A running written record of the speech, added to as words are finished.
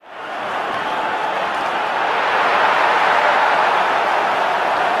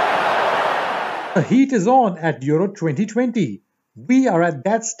The heat is on at Euro 2020. We are at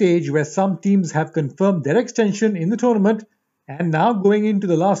that stage where some teams have confirmed their extension in the tournament, and now going into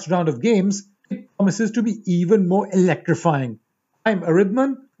the last round of games, it promises to be even more electrifying. I'm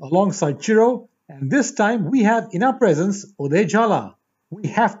Aridman alongside Chiro, and this time we have in our presence Uday Jhala. We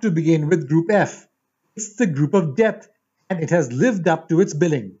have to begin with Group F. It's the group of death, and it has lived up to its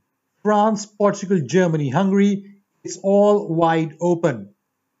billing. France, Portugal, Germany, Hungary, it's all wide open.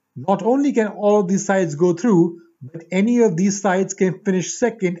 Not only can all of these sides go through, but any of these sides can finish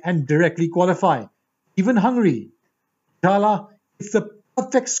second and directly qualify. Even Hungary. Jhala, it's the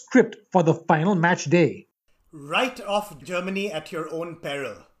perfect script for the final match day. Write off Germany at your own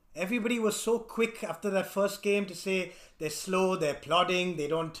peril. Everybody was so quick after that first game to say they're slow, they're plodding, they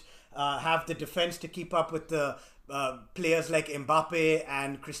don't have the defense to keep up with the players like Mbappe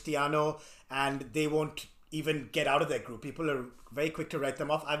and Cristiano, and they won't even get out of their group. People are very quick to write them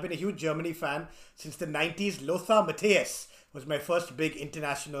off. I've been a huge Germany fan since the 90s. Lothar Matthäus was my first big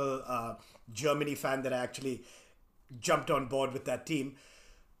international Germany fan that I actually jumped on board with that team.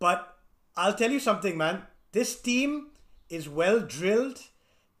 But I'll tell you something, man. This team is well drilled.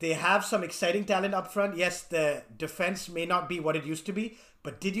 They have some exciting talent up front. Yes, the defense may not be what it used to be,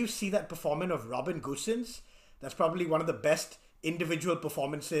 but did you see that performance of Robin Gosens? That's probably one of the best individual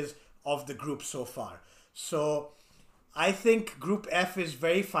performances of the group so far. So I think Group F is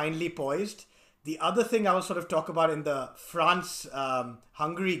very finely poised. The other thing I will sort of talk about in the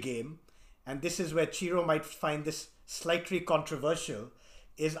France-Hungary game, and this is where Chiro might find this slightly controversial,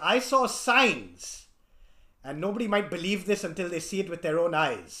 is I saw signs, and nobody might believe this until they see it with their own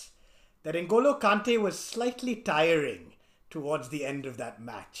eyes, that N'Golo Kante was slightly tiring towards the end of that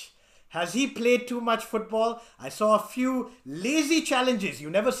match. Has he played too much football? I saw a few lazy challenges. You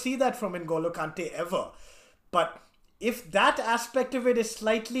never see that from N'Golo Kante ever. But if that aspect of it is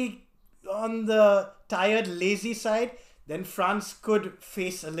slightly on the tired, lazy side, then France could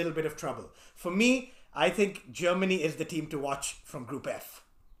face a little bit of trouble. For me, I think Germany is the team to watch from Group F.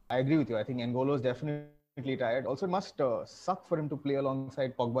 I agree with you. I think N'Golo is definitely tired. Also, it must suck for him to play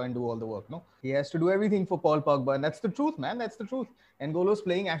alongside Pogba and do all the work, no? He has to do everything for Paul Pogba, and that's the truth, man. That's the truth. N'Golo's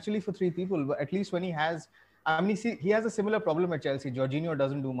playing actually for three people, but at least when he has... I mean, he has a similar problem at Chelsea. Jorginho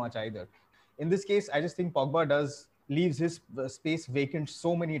doesn't do much either. In this case, I just think Pogba leaves his space vacant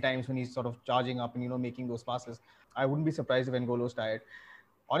so many times when he's sort of charging up and, making those passes. I wouldn't be surprised if N'Golo's tired.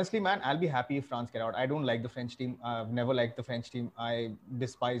 Honestly, man, I'll be happy if France get out. I don't like the French team. I've never liked the French team. I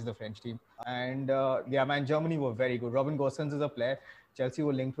despise the French team. And yeah, man, Germany were very good. Robin Gosens is a player Chelsea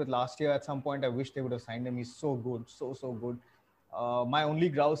were linked with last year at some point. I wish they would have signed him. He's so good, so good. My only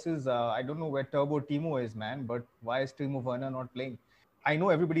grouse is I don't know where Turbo Timo is, man, but why is Timo Werner not playing? I know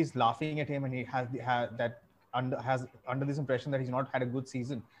everybody's laughing at him and he has under this impression that he's not had a good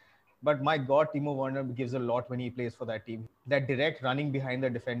season. But my God, Timo Werner gives a lot when he plays for that team. That direct running behind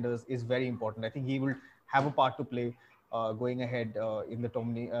the defenders is very important. I think he will have a part to play going ahead in the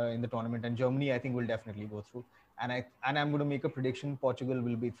tournament. And Germany, I think, will definitely go through. And I'm going to make a prediction: Portugal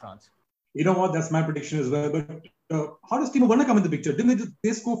will beat France. You know what? That's my prediction as well. But how does Timo Werner come in the picture? Didn't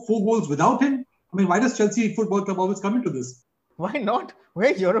they score 4 goals without him? I mean, why does Chelsea Football Club always come into this? Why not?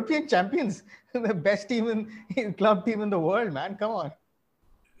 We're European champions, the best club team in the world, man. Come on.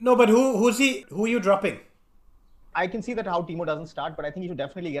 No, but who are you dropping? I can see that how Timo doesn't start, but I think he should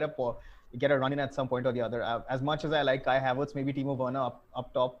definitely get a run in at some point or the other. As much as I like Kai Havertz, maybe Timo Werner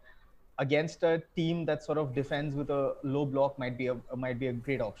up top against a team that sort of defends with a low block might be a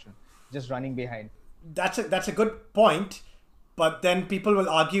great option. Just running behind. That's a good point, but then people will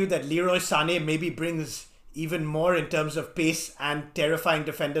argue that Leroy Sané maybe brings even more in terms of pace and terrifying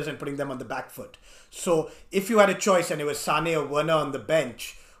defenders and putting them on the back foot. So if you had a choice and it was Sané or Werner on the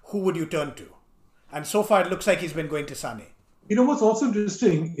bench, who would you turn to? And so far, it looks like he's been going to Sané. You know what's also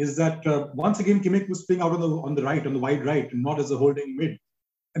interesting is that once again Kimmich was playing out on the right, on the wide right, and not as a holding mid.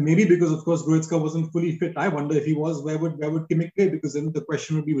 And maybe because, of course, Goretzka wasn't fully fit. I wonder if he was, where would Kimmich play? Because then the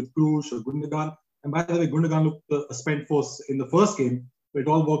question would be with Kroos or Gundogan. And by the way, Gundogan looked a spent force in the first game. But it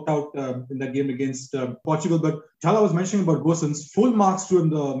all worked out in that game against Portugal. But Jhala was mentioning about Gosens. Full marks to him,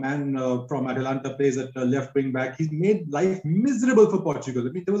 the man from Atalanta plays at left wing back. He's made life miserable for Portugal.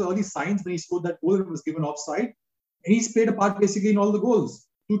 I mean, there was early signs when he scored that goal and was given offside. And he's played a part basically in all the goals.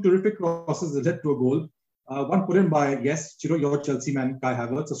 2 terrific crosses that led to a goal. One put in by, yes, Chiro, your Chelsea man, Kai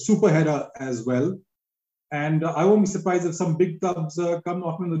Havertz, a super header as well. And I won't be surprised if some big clubs come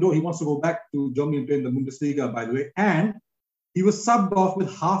knocking on the door. He wants to go back to Germany and play in the Bundesliga, by the way. And he was subbed off with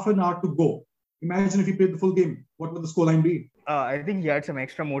half an hour to go. Imagine if he played the full game. What would the scoreline be? I think he had some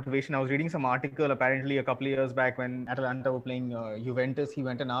extra motivation. I was reading some article apparently a couple of years back when Atalanta were playing Juventus. He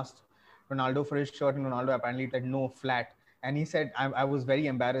went and asked Ronaldo for his shirt, and Ronaldo apparently said no, flat. And he said, I was very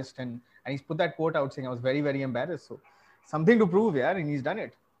embarrassed. And he's put that quote out saying, I was very, very embarrassed. So something to prove, yeah, and he's done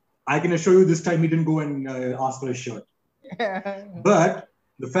it. I can assure you this time he didn't go and ask for a shirt. But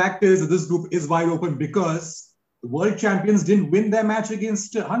the fact is that this group is wide open because the world champions didn't win their match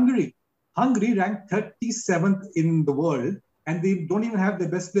against Hungary. Hungary ranked 37th in the world, and they don't even have their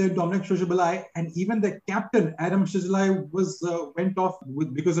best player Dominik Szoboszlai, and even their captain Adam Szoboszlai went off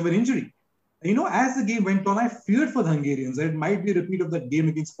because of an injury. You know, as the game went on, I feared for the Hungarians that it might be a repeat of that game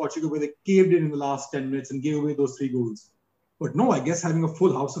against Portugal where they caved in the last 10 minutes and gave away those 3 goals. But no, I guess having a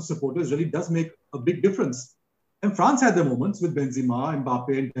full house of supporters really does make a big difference. And France had their moments with Benzema,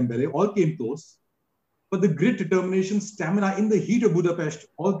 Mbappe, and Dembele, all came close. But the grit, determination, stamina in the heat of Budapest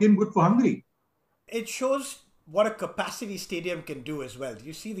all came good for Hungary. It shows what a capacity stadium can do as well. Do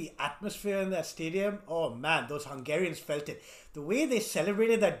you see the atmosphere in that stadium? Oh man, those Hungarians felt it. The way they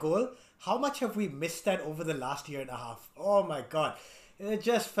celebrated that goal, how much have we missed that over the last year and a half? Oh my God. It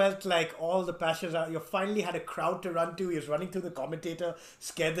just felt like all the passions out. You finally had a crowd to run to. He was running to the commentator,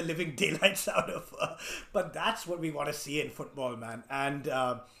 scared the living daylights out of her. But that's what we want to see in football, man. And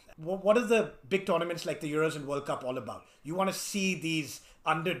what are the big tournaments like the Euros and World Cup all about? You want to see these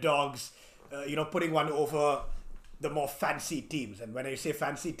underdogs, putting one over the more fancy teams. And when I say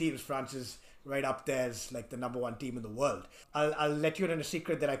fancy teams, France is right up there as like the number 1 team in the world. I'll let you in a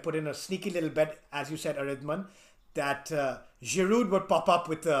secret that I put in a sneaky little bet, as you said, Aridman, that Giroud would pop up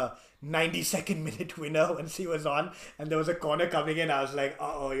with a 92nd minute winner when she was on, and there was a corner coming in. I was like,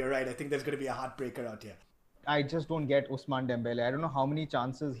 oh, you're right. I think there's going to be a heartbreaker out here. I just don't get Ousmane Dembele. I don't know how many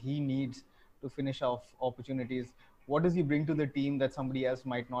chances he needs to finish off opportunities. What does he bring to the team that somebody else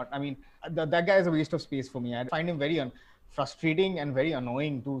might not? I mean, that guy is a waste of space for me. I find him very frustrating and very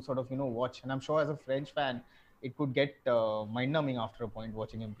annoying to sort of, watch. And I'm sure as a French fan, it could get mind-numbing after a point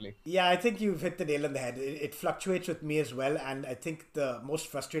watching him play. Yeah, I think you've hit the nail on the head. It fluctuates with me as well. And I think the most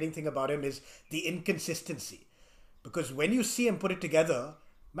frustrating thing about him is the inconsistency. Because when you see him put it together,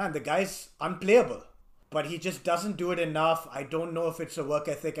 man, the guy's unplayable. But he just doesn't do it enough. I don't know if it's a work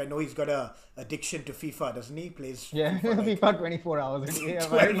ethic. I know he's got a addiction to FIFA, doesn't he? Plays FIFA 24 hours a day.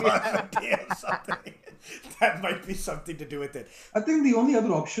 12 hours a day or something. That might be something to do with it. I think the only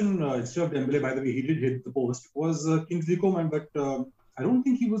other option, instead of Dembele, by the way, he did hit the post, was Kingsley Coman. But I don't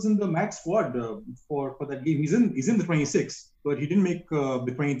think he was in the max squad for that game. He's in the 26, but he didn't make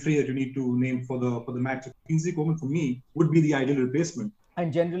the 23 that you need to name for the match. Kingsley Coman, for me, would be the ideal replacement.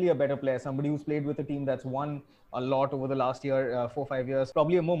 And generally a better player, somebody who's played with a team that's won a lot over the last year, 4-5 years,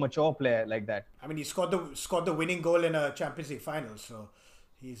 probably a more mature player like that. I mean, he scored the winning goal in a Champions League final, so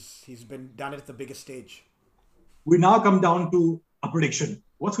he's been done it at the biggest stage. We now come down to a prediction.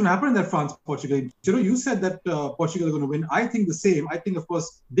 What's going to happen in that France-Portugal? You said that Portugal are going to win. I think the same. I think, of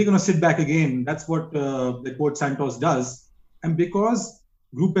course, they're going to sit back again. That's what the coach Santos does. And because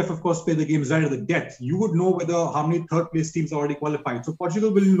Group F, of course, play the games right at the death, you would know how many third-place teams are already qualified. So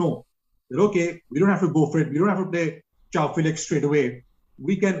Portugal will know that, okay, we don't have to go for it. We don't have to play João Felix straight away.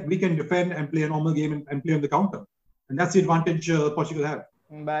 We can defend and play a normal game and play on the counter. And that's the advantage Portugal have.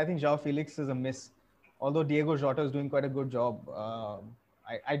 But I think João Felix is a miss. Although Diego Jota is doing quite a good job.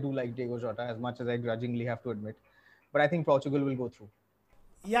 I do like Diego Jota as much as I grudgingly have to admit. But I think Portugal will go through.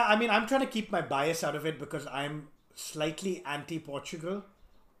 Yeah, I mean, I'm trying to keep my bias out of it because I'm slightly anti-Portugal.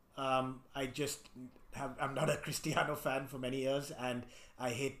 I'm not a Cristiano fan for many years, and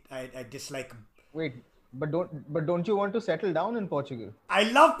I dislike. Wait, but don't you want to settle down in Portugal? I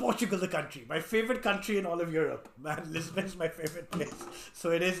love Portugal, the country, my favorite country in all of Europe. Man, Lisbon's my favorite place.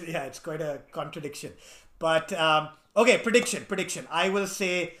 So it is. Yeah, it's quite a contradiction. But okay, prediction. I will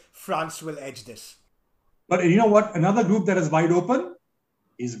say France will edge this. But you know what? Another group that is wide open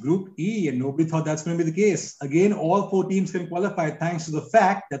is Group E, and nobody thought that's going to be the case. Again, all 4 teams can qualify thanks to the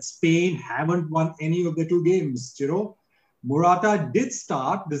fact that Spain haven't won any of their 2 games. Morata did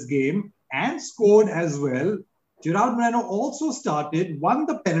start this game and scored as well. Gerard Moreno also started, won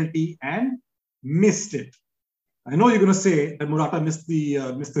the penalty, and missed it. I know you're going to say that Morata missed the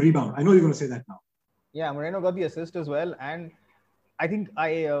rebound. I know you're going to say that now. Yeah, Moreno got the assist as well, and I think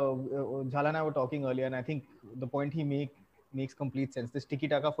Jhala and I were talking earlier, and I think the point he makes complete sense. This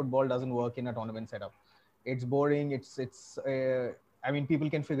tiki-taka football doesn't work in a tournament setup. It's boring. I mean, people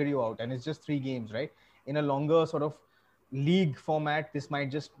can figure you out, and it's just 3 games, right? In a longer sort of league format, this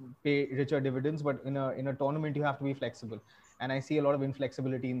might just pay richer dividends, but in a tournament, you have to be flexible. And I see a lot of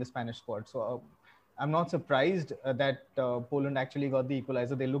inflexibility in the Spanish squad. So I'm not surprised that Poland actually got the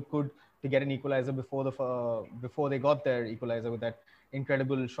equalizer. They look good to get an equalizer before they got their equalizer with that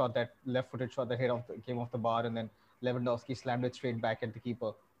incredible shot, that left-footed shot that came off the bar, and then Lewandowski slammed it straight back at the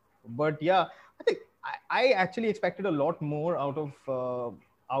keeper. But yeah, I think I actually expected a lot more out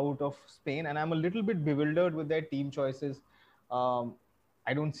of Spain, and I'm a little bit bewildered with their team choices. Um,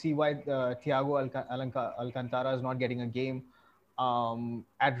 I don't see why Alcantara is not getting a game.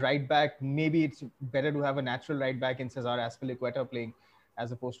 At right back, maybe it's better to have a natural right back in Cesar Azpilicueta playing,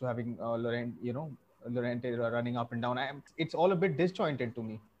 as opposed to having Llorente running up and down. It's all a bit disjointed to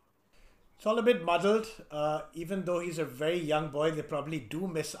me. It's all a bit muddled. Even though he's a very young boy, they probably do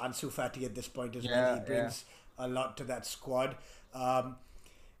miss Ansu Fati at this point as well. He Yeah, yeah. brings a lot to that squad.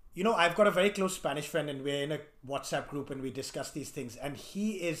 I've got a very close Spanish friend, and we're in a WhatsApp group, and we discuss these things. And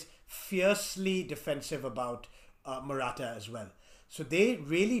he is fiercely defensive about Morata as well. So they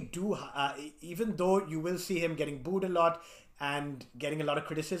really do, even though you will see him getting booed a lot and getting a lot of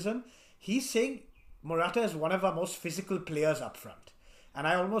criticism, he's saying Morata is one of our most physical players up front. And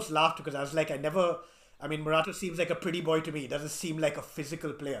I almost laughed because I was like, Morata seems like a pretty boy to me. He doesn't seem like a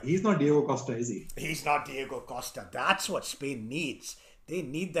physical player. He's not Diego Costa, is he? He's not Diego Costa. That's what Spain needs. They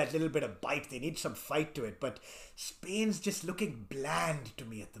need that little bit of bite. They need some fight to it. But Spain's just looking bland to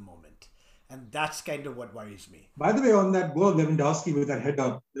me at the moment. And that's kind of what worries me. By the way, on that goal of Lewandowski with that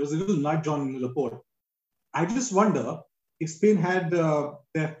header, there was a little nudge on Laporte. I just wonder if Spain had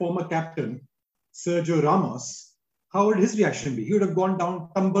their former captain, Sergio Ramos, how would his reaction be? He would have gone down,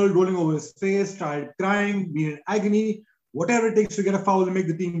 tumbled, rolling over his face, started crying, been in agony, whatever it takes to get a foul and make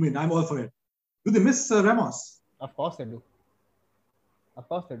the team win. I'm all for it. Do they miss Ramos? Of course they do. Of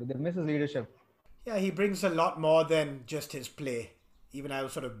course they do. They miss his leadership. Yeah, he brings a lot more than just his play. Even I will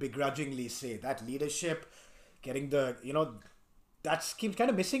sort of begrudgingly say that leadership, getting that keeps kind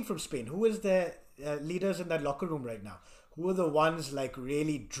of missing from Spain. Who is their leaders in that locker room right now? Who are the ones like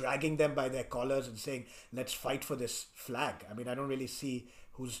really dragging them by their collars and saying, let's fight for this flag? I mean, I don't really see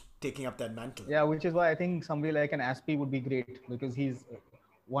who's taking up that mantle. Yeah, which is why I think somebody like an Aspi would be great, because he's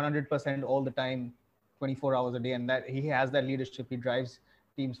 100% all the time, 24 hours a day, and that he has that leadership. He drives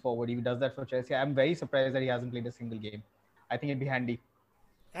teams forward. He does that for Chelsea. I'm very surprised that he hasn't played a single game. I think it'd be handy.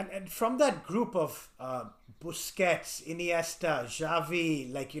 And from that group of Busquets, Iniesta,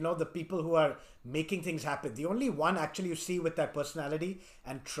 Xavi, the people who are making things happen, the only one actually you see with that personality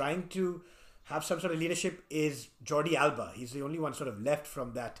and trying to have some sort of leadership is Jordi Alba. He's the only one sort of left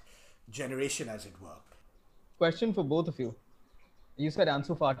from that generation, as it were. Question for both of you. You said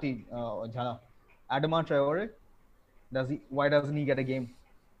Ansu Fati, Jhala. Adama Traore, why doesn't he get a game?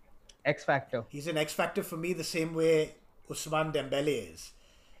 X factor. He's an X factor for me the same way Ousmane Dembele is.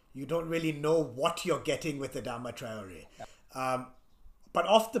 You don't really know what you're getting with Adama Traore. But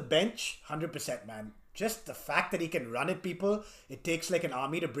off the bench, 100%, man. Just the fact that he can run at people, it takes like an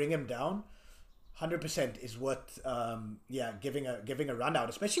army to bring him down. 100% is worth giving a run out,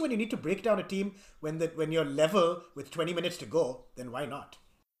 especially when you need to break down a team when you're level with 20 minutes to go. Then why not?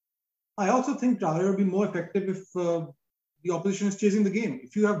 I also think Traore will be more effective if the opposition is chasing the game.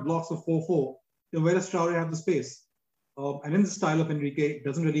 If you have blocks of 4-4, then where does Traore have the space? And in the style of Enrique,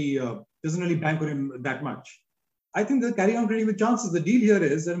 doesn't really bank on him that much. I think they'll carry on creating the chances. The deal here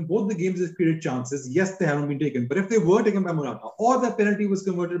is that in both the games they've created chances. Yes, they haven't been taken, but if they were taken by Morata or that penalty was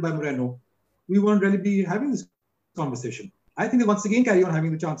converted by Moreno, we won't really be having this conversation. I think they once again carry on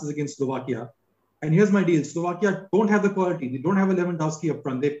having the chances against Slovakia. And here's my deal. Slovakia don't have the quality. They don't have a Lewandowski up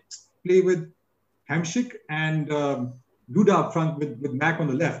front. They play with Hamšík and Duda up front with Mac on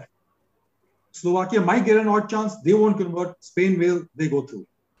the left. Slovakia might get an odd chance. They won't convert. Spain will. They go through.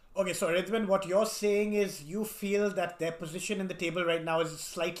 Okay, so Ridwan, what you're saying is you feel that their position in the table right now is a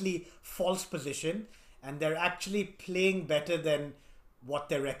slightly false position and they're actually playing better than what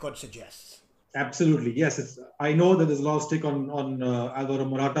their record suggests. Absolutely. Yes. I know that there's a lot of stick on Alvaro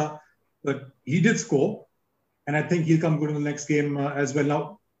Morata, but he did score. And I think he'll come good in the next game as well.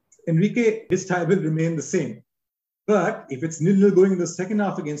 Now, Enrique, his style will remain the same. But if it's 0-0 going in the second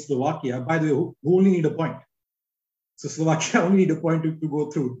half against Slovakia, by the way, who only need a point. So Slovakia only need a point to go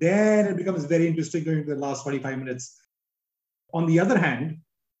through. Then it becomes very interesting going into the last 45 minutes. On the other hand,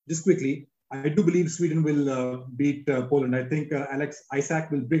 just quickly, I do believe Sweden will beat Poland. I think Alex Isak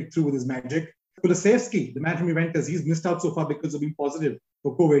will break through with his magic. Kulusevski, the man from Juventus, he's missed out so far because of being positive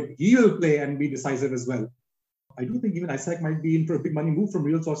for COVID. He will play and be decisive as well. I do think even Isak might be in for a big money move from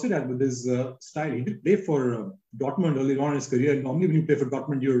Real Sociedad with his style. He did play for Dortmund early on in his career. Normally when you play for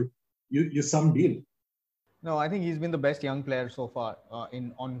Dortmund, you're some deal. No, I think he's been the best young player so far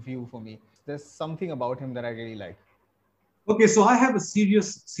on view for me. There's something about him that I really like. Okay, so I have a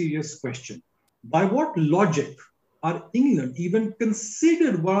serious question. By what logic are England even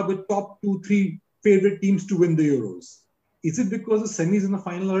considered one of the top 2-3 favorite teams to win the Euros? Is it because the semis and the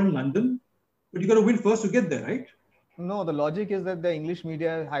final are in London? But you got to win first to get there, right? No, the logic is that the English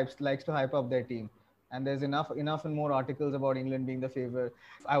media likes to hype up their team, and there's enough and more articles about England being the favorite.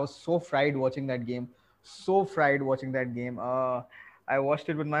 I was so fried watching that game, so fried watching that game. I watched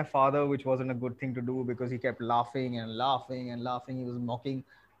it with my father, which wasn't a good thing to do because he kept laughing and laughing and laughing. He was mocking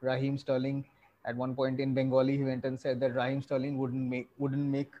Raheem Sterling. At one point in Bengali, he went and said that Raheem Sterling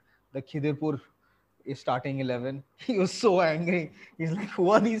wouldn't make the Khidirpur is starting 11. He was so angry. He's like,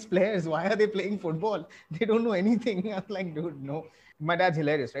 who are these players? Why are they playing football? They don't know anything. I'm like, dude, no. My dad's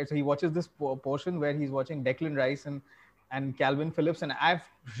hilarious, right? So he watches this portion where he's watching Declan Rice and Calvin Phillips. And I've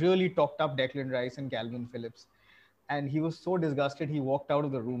really talked up Declan Rice and Calvin Phillips. And he was so disgusted. He walked out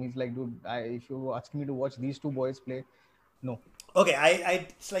of the room. He's like, dude, if you ask me to watch these two boys play, no. Okay, I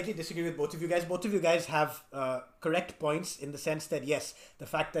slightly disagree with both of you guys. Both of you guys have correct points in the sense that, yes, the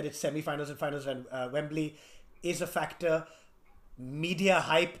fact that it's semi-finals and finals and Wembley is a factor. Media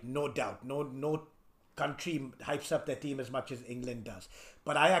hype, no doubt. No country hypes up their team as much as England does.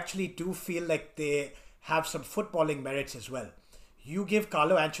 But I actually do feel like they have some footballing merits as well. You give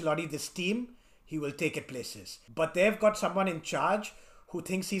Carlo Ancelotti this team, he will take it places. But they've got someone in charge who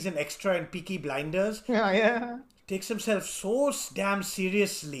thinks he's an extra in Peaky Blinders, Yeah. takes himself so damn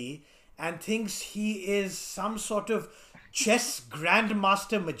seriously and thinks he is some sort of chess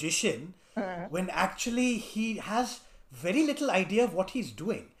grandmaster magician when actually he has very little idea of what he's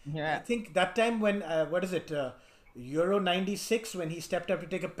doing. Yeah. I think that time when, Euro 96, when he stepped up to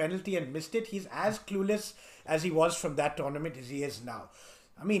take a penalty and missed it, he's as clueless as he was from that tournament as he is now.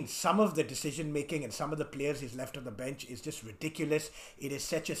 I mean, some of the decision making and some of the players he's left on the bench is just ridiculous. It is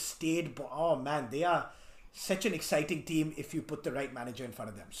such a oh man, they are such an exciting team if you put the right manager in front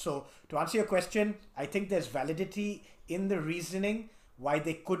of them. So to answer your question, I think there's validity in the reasoning why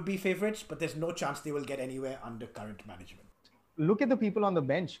they could be favorites, but there's no chance they will get anywhere under current management. Look at the people on the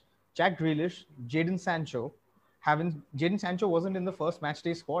bench. Jack Grealish, Jadon Sancho. Jadon Sancho wasn't in the first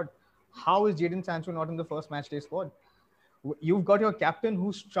matchday squad. How is Jadon Sancho not in the first matchday squad? You've got your captain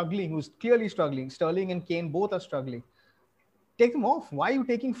who's struggling, who's clearly struggling. Sterling and Kane both are struggling. Take them off. Why are you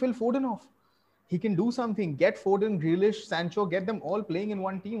taking Phil Foden off? He can do something. Get Foden, Grealish, Sancho, get them all playing in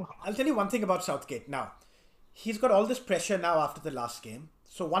one team. I'll tell you one thing about Southgate. Now, he's got all this pressure now after the last game.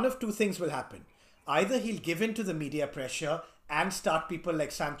 So one of two things will happen. Either he'll give in to the media pressure and start people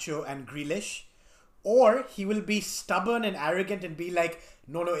like Sancho and Grealish, or he will be stubborn and arrogant and be like,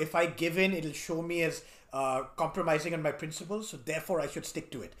 no, if I give in, it'll show me as compromising on my principles, so therefore I should stick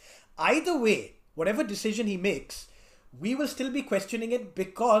to it. Either way, whatever decision he makes, we will still be questioning it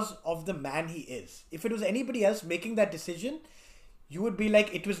because of the man he is. If it was anybody else making that decision, you would be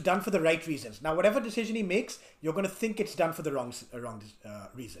like, it was done for the right reasons. Now, whatever decision he makes, you're going to think it's done for the wrong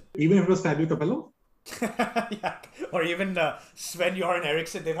reason. Even if it was Fabio Capello? Yeah. Or even Sven-Göran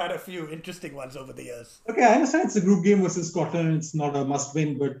Eriksson. They've had a few interesting ones over the years. Okay, I understand it's a group game versus Scotland. It's not a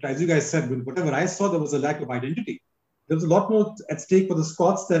must-win. But as you guys said, with whatever I saw, there was a lack of identity. There was a lot more at stake for the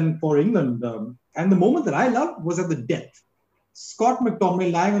Scots than for England. And the moment that I loved was at the death. Scott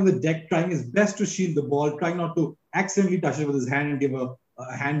McTominay lying on the deck, trying his best to shield the ball, trying not to accidentally touch it with his hand and give a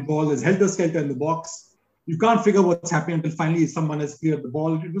handball. There's helter-skelter in the box. You can't figure what's happening until finally someone has cleared the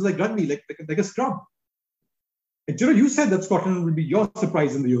ball. It was like rugby, like a scrum. And you said that Scotland will be your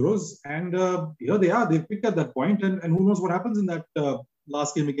surprise in the Euros. And here they are. They've picked up that point. And who knows what happens in that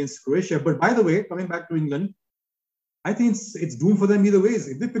last game against Croatia. But by the way, coming back to England, I think it's doomed for them either ways.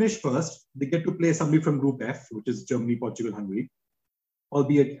 If they finish first, they get to play somebody from Group F, which is Germany, Portugal, Hungary,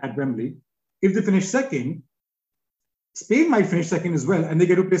 albeit at Wembley. If they finish second, Spain might finish second as well, and they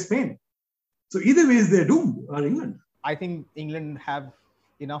get to play Spain. So either ways, they're doomed, England. I think England have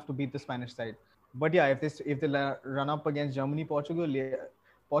enough to beat the Spanish side. But yeah, if they run up against Germany, Portugal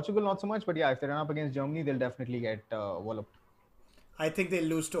not so much. But yeah, if they run up against Germany, they'll definitely get walloped. I think they'll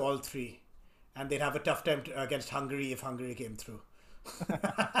lose to all three. And they'd have a tough time against Hungary if Hungary came through.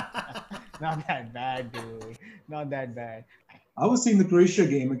 Not that bad, dude. Not that bad. I was seeing the Croatia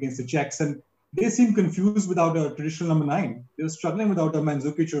game against the Czechs, and they seemed confused without a traditional number 9. They were struggling without a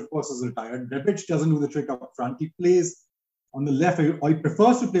Mandzukic, who of course is retired. Rebic doesn't do the trick up front. He plays on the left, or he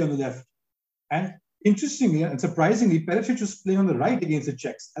prefers to play on the left. And interestingly and surprisingly, Perisic was playing on the right against the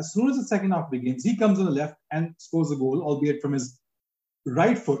Czechs. As soon as the second half begins, he comes on the left and scores a goal, albeit from his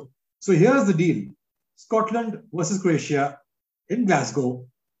right foot. So here's the deal. Scotland versus Croatia in Glasgow.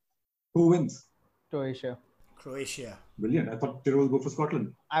 Who wins? Croatia. Brilliant. I thought Tiro will go for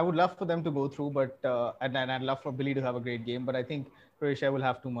Scotland. I would love for them to go through, but and I'd love for Billy to have a great game, but I think Croatia will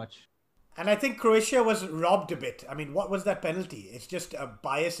have too much. And I think Croatia was robbed a bit. I mean, what was that penalty? It's just a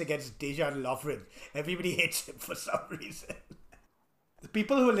bias against Dejan Lovren. Everybody hates him for some reason. The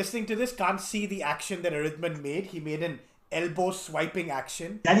people who are listening to this can't see the action that Aridman made. He made an elbow swiping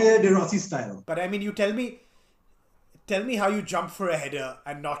action. Daniel De Rossi style. But I mean, you tell me how you jump for a header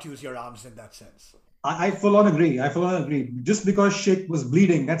and not use your arms in that sense. I full on agree. Just because Sheikh was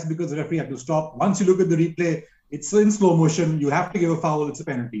bleeding, that's because the referee had to stop. Once you look at the replay, it's in slow motion. You have to give a foul. It's a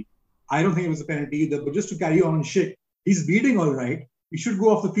penalty. I don't think it was a penalty either. But just to carry on Sheikh, he's bleeding all right. He should go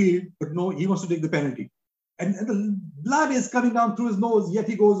off the field, but no, he wants to take the penalty. And the blood is coming down through his nose, yet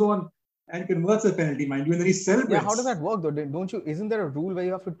he goes on and converts a penalty, mind you, and then he celebrates. Yeah, how does that work though? Don't you? Isn't there a rule where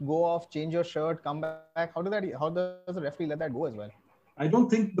you have to go off, change your shirt, come back? How does the referee let that go as well? I don't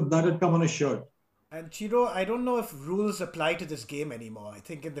think the blood had come on his shirt. And Chiro, I don't know if rules apply to this game anymore. I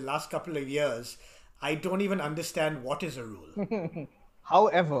think in the last couple of years, I don't even understand what is a rule.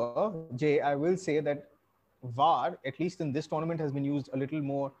 However, Jay, I will say that VAR, at least in this tournament, has been used a little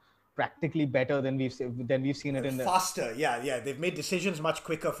more practically better than we've seen it in the faster. Yeah. They've made decisions much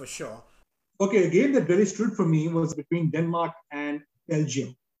quicker for sure. Okay, a game that really stood for me was between Denmark and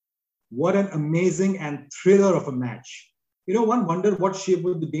Belgium. What an amazing and thriller of a match. You know, one wondered what shape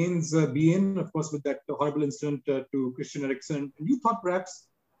would the Danes be in, of course, with that horrible incident to Christian Eriksen. And you thought perhaps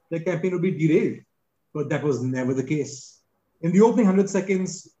their campaign would be derailed, but that was never the case. In the opening 100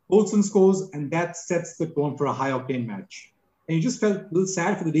 seconds, Olsen scores, and that sets the tone for a high-octane match. And you just felt a little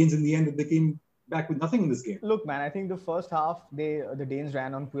sad for the Danes in the end that they came back with nothing in this game. Look, man, I think the first half, the Danes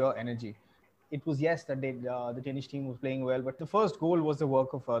ran on pure energy. It was, yes, that the Danish team was playing well, but the first goal was the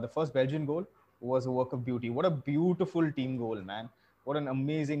work of, the first Belgian goal was a work of beauty. What a beautiful team goal, man. What an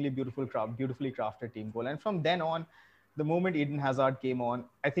amazingly beautifully crafted team goal. And from then on, the moment Eden Hazard came on,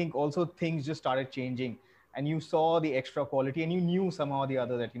 I think also things just started changing. And you saw the extra quality, and you knew somehow or the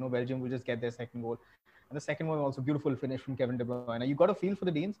other that, Belgium will just get their second goal. And the second one was also beautiful finish from Kevin De Bruyne. You got a feel for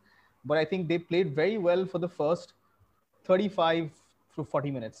the Danes, but I think they played very well for the first 35 to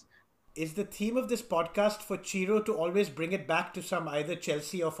 40 minutes. Is the theme of this podcast for Chiro to always bring it back to some either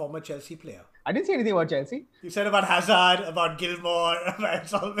Chelsea or former Chelsea player? I didn't say anything about Chelsea. You said about Hazard, about Gilmore.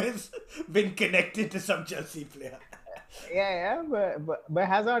 It's always been connected to some Chelsea player. Yeah, but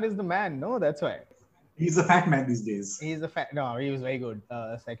Hazard is the man. No, that's why. He's a fat man these days. No, he was very good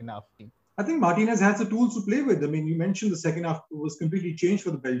second half. I think Martinez has the tools to play with. I mean, you mentioned the second half was completely changed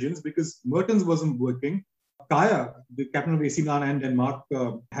for the Belgians because Mertens wasn't working. Kaya, the captain of AC Milan and Denmark,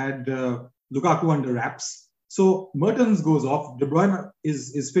 had Lukaku under wraps. So Mertens goes off. De Bruyne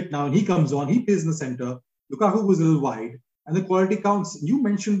is fit now and he comes on. He plays in the center. Lukaku was a little wide. And the quality counts. You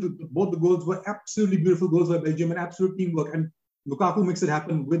mentioned both the goals were absolutely beautiful goals by Belgium and absolute teamwork. And Lukaku makes it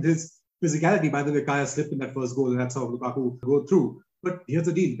happen with his physicality. By the way, Kaya slipped in that first goal and that's how Lukaku go through. But here's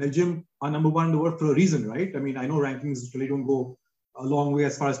the deal. Belgium are number one in the world for a reason, right? I mean, I know rankings really don't go a long way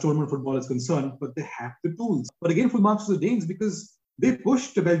as far as tournament football is concerned, but they have the tools. But again, full marks for the Danes because they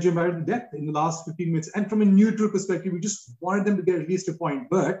pushed Belgium out of depth in the last 15 minutes. And from a neutral perspective, we just wanted them to get at least a point.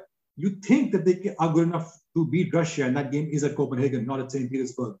 But you think that they are good enough to beat Russia, and that game is at Copenhagen, not at St.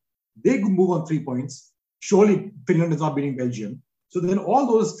 Petersburg. They could move on 3 points. Surely Finland is not beating Belgium. So then all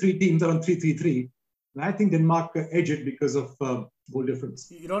those three teams are on 3-3-3. And I think Denmark edge it because of goal difference.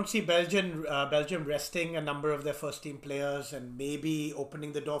 You don't see Belgium resting a number of their first team players and maybe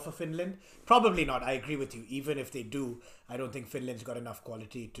opening the door for Finland? Probably not. I agree with you. Even if they do, I don't think Finland's got enough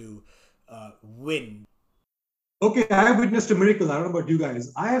quality to win. Okay, I have witnessed a miracle. I don't know about you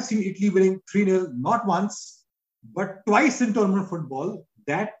guys. I have seen Italy winning 3-0 not once, but twice in tournament football.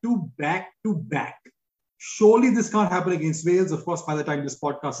 That too back to back. Surely this can't happen against Wales. Of course, by the time this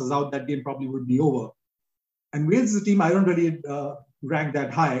podcast is out, that game probably would be over. And Wales is a team I don't really rank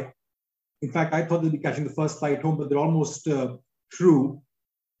that high. In fact, I thought they'd be catching the first flight home, but they're almost through.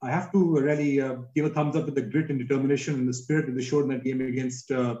 I have to really give a thumbs up with the grit and determination and the spirit that they showed in that game against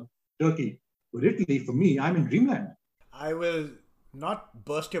Turkey. But Italy, for me, I'm in dreamland. I will not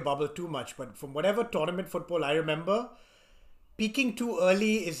burst your bubble too much, but from whatever tournament football I remember, peaking too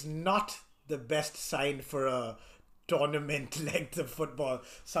early is not the best sign for a tournament length of football.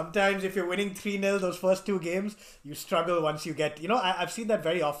 Sometimes if you're winning 3-0 those first two games, you struggle once you get, I've seen that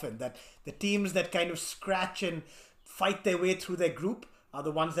very often, that the teams that kind of scratch and fight their way through their group are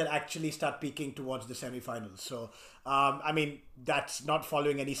the ones that actually start peaking towards the semi-finals. So, that's not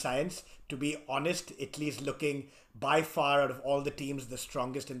following any science. To be honest, Italy's looking by far out of all the teams the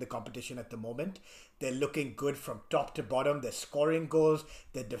strongest in the competition at the moment. They're looking good from top to bottom. They're scoring goals.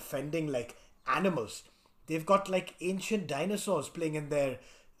 They're defending like animals. They've got like ancient dinosaurs playing in their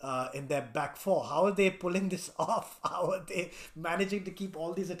back four. How are they pulling this off? How are they managing to keep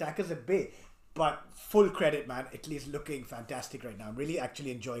all these attackers at bay? But full credit, man. Italy's looking fantastic right now. I'm really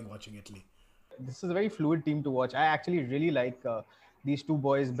actually enjoying watching Italy. This is a very fluid team to watch. I actually really like these two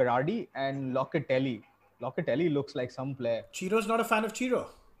boys, Berardi and Locatelli. Locatelli looks like some player. Chiro's not a fan of Chiro.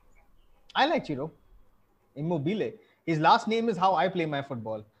 I like Chiro. Immobile. His last name is how I play my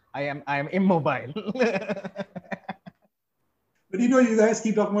football. I am immobile. But you guys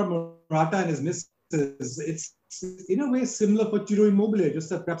keep talking about Morata and his misses. It's in a way similar for Ciro Immobile, just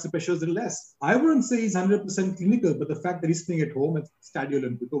that perhaps the pressure is a little less. I wouldn't say he's 100% clinical, but the fact that he's playing at home at Stadio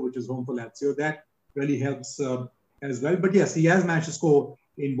Olimpico, which is home for Lazio, that really helps as well. But yes, he has managed to score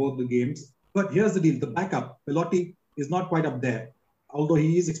in both the games. But here's the deal. The backup, Belotti, is not quite up there. Although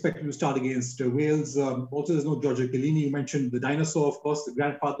he is expected to start against Wales. Also, there's no Giorgio Chiellini. You mentioned the dinosaur, of course, the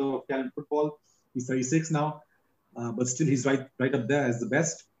grandfather of Italian football. He's 36 now. But still, he's right up there as the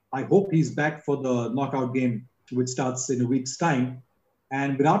best. I hope he's back for the knockout game, which starts in a week's time.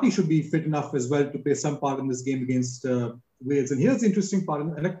 And Berardi should be fit enough as well to play some part in this game against Wales. And here's the interesting part,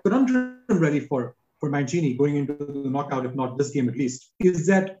 and a conundrum really for Mancini going into the knockout, if not this game at least, is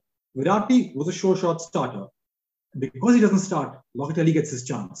that Berardi was a sure shot starter. Because he doesn't start, Locatelli gets his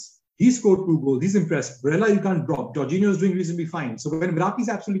chance. He scored 2 goals. He's impressed. Barella, you can't drop. Jorginho is doing reasonably fine. So when Verratti is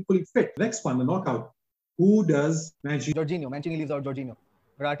absolutely fully fit, next one, the knockout, who does Mancini? Jorginho. Mancini leaves out Jorginho.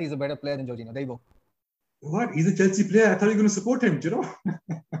 Verratti is a better player than Jorginho. There you go. What? He's a Chelsea player. I thought you were going to support him,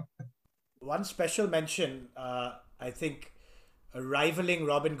 One special mention, I think, rivaling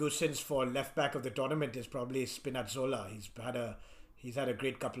Robin Gosens for left back of the tournament is probably Spinazzola. He's had a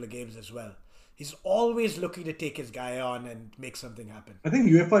great couple of games as well. He's always looking to take his guy on and make something happen. I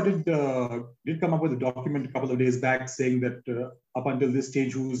think UEFA did come up with a document a couple of days back saying that up until this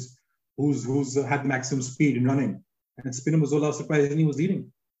stage, who's had the maximum speed in running, and Spinazzola surprisingly was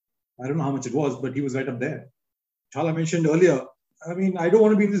leading. I don't know how much it was, but he was right up there. Chala mentioned earlier. I mean, I don't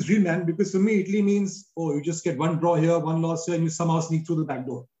want to be in this dream, man, because for me, Italy means, you just get one draw here, one loss here, and you somehow sneak through the back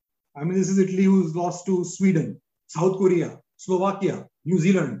door. I mean, this is Italy who's lost to Sweden, South Korea, Slovakia, New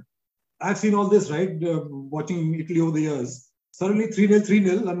Zealand. I've seen all this, right? Watching Italy over the years. Suddenly 3-0,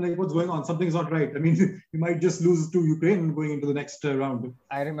 3-0. I'm like, what's going on? Something's not right. I mean, you might just lose to Ukraine going into the next round.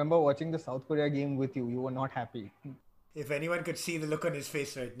 I remember watching the South Korea game with you. You were not happy. If anyone could see the look on his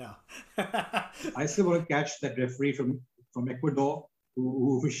face right now. I still want to catch that referee from Ecuador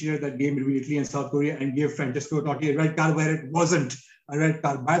who officiated that game between Italy and South Korea and gave Francesco Totti a red card where it wasn't a red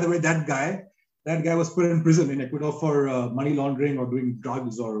card. By the way, that guy was put in prison in Ecuador for money laundering or doing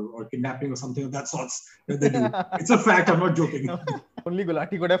drugs or kidnapping or something of that sorts that they do. It's a fact. I'm not joking. Only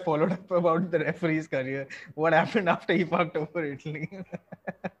Gulati could have followed up about the referee's career. What happened after he fucked over Italy?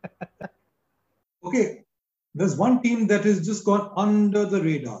 Okay. There's one team that has just gone under the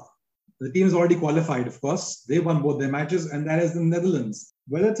radar. The team is already qualified, of course. They won both their matches, and that is the Netherlands.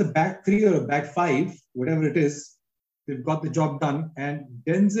 Whether it's a back 3 or a back 5, whatever it is, they've got the job done. And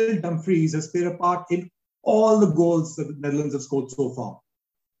Denzel Dumfries has played a part in all the goals that the Netherlands have scored so far.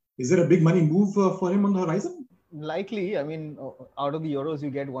 Is there a big money move for him on the horizon? Likely. I mean, out of the Euros, you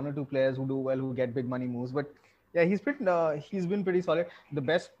get 1 or 2 players who do well, who get big money moves. But yeah, he's been pretty solid. The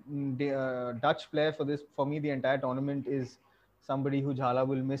best Dutch player for me, the entire tournament is somebody who Jhala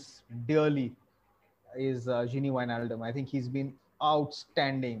will miss dearly, is Gini Wijnaldum. I think he's been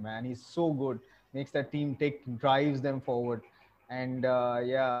outstanding, man. He's so good. Makes that team drives them forward. And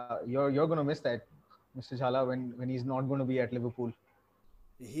you're going to miss that, Mr. Jhala, when he's not going to be at Liverpool.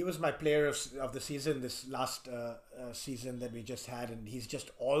 He was my player of the season this last season that we just had, and he's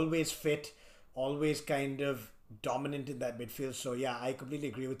just always fit, always kind of dominant in that midfield. So yeah, I completely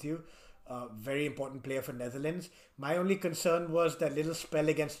agree with you. Very important player for Netherlands. My only concern was that little spell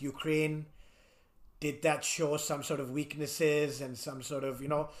against Ukraine. Did that show some sort of weaknesses and some sort of,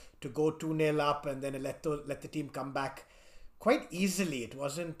 to go 2-0 up and then let the team come back quite easily? It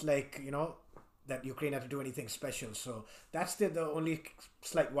wasn't like, that Ukraine had to do anything special. So that's the only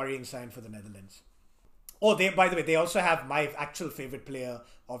slight worrying sign for the Netherlands. Oh, by the way, they also have my actual favorite player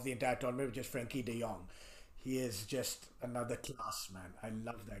of the entire tournament, which is Frankie de Jong. He is just another class, man. I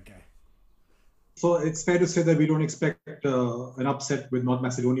love that guy. So it's fair to say that we don't expect an upset with North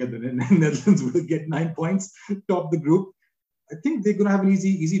Macedonia. The Netherlands will get 9 points, top the group. I think they're going to have an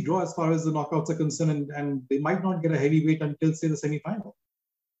easy draw as far as the knockouts are concerned, and they might not get a heavyweight until, say, the semi-final.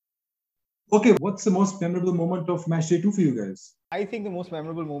 Okay, what's the most memorable moment of match day 2 for you guys? I think the most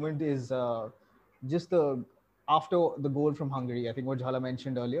memorable moment is just after the goal from Hungary. I think what Jhala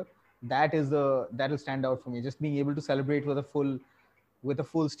mentioned earlier. That'll stand out for me. Just being able to celebrate with a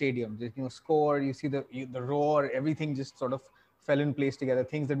full stadium. Just, score. You see the roar. Everything just sort of fell in place together.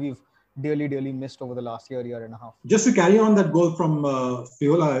 Things that we've dearly missed over the last year and a half. Just to carry on that goal from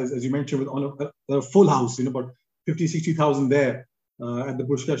Fiola, as you mentioned, with a full house, about 50,000-60,000 there at the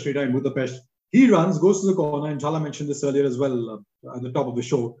Puskás Stadium in Budapest. He runs, goes to the corner, and Jhala mentioned this earlier as well at the top of the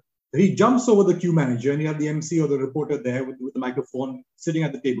show. He jumps over the queue manager, and you have the MC or the reporter there with the microphone sitting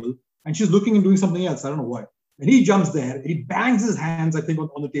at the table, and she's looking and doing something else. I don't know what. And he jumps there, he bangs his hands, I think,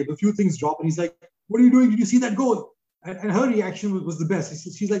 on the table. A few things drop, and he's like, "What are you doing? Did you see that goal?" And her reaction was the best.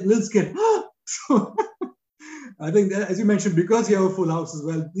 She's like, little scared. So I think that, as you mentioned, because you have a full house as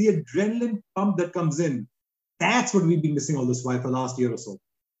well, the adrenaline pump that comes in, that's what we've been missing all this while for the last year or so.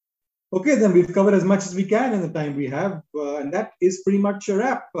 Okay, then we've covered as much as we can in the time we have. And that is pretty much a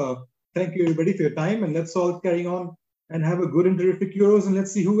wrap. Thank you, everybody, for your time. And let's all carry on and have a good and terrific Euros. And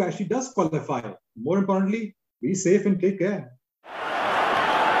let's see who actually does qualify. More importantly, be safe and take care.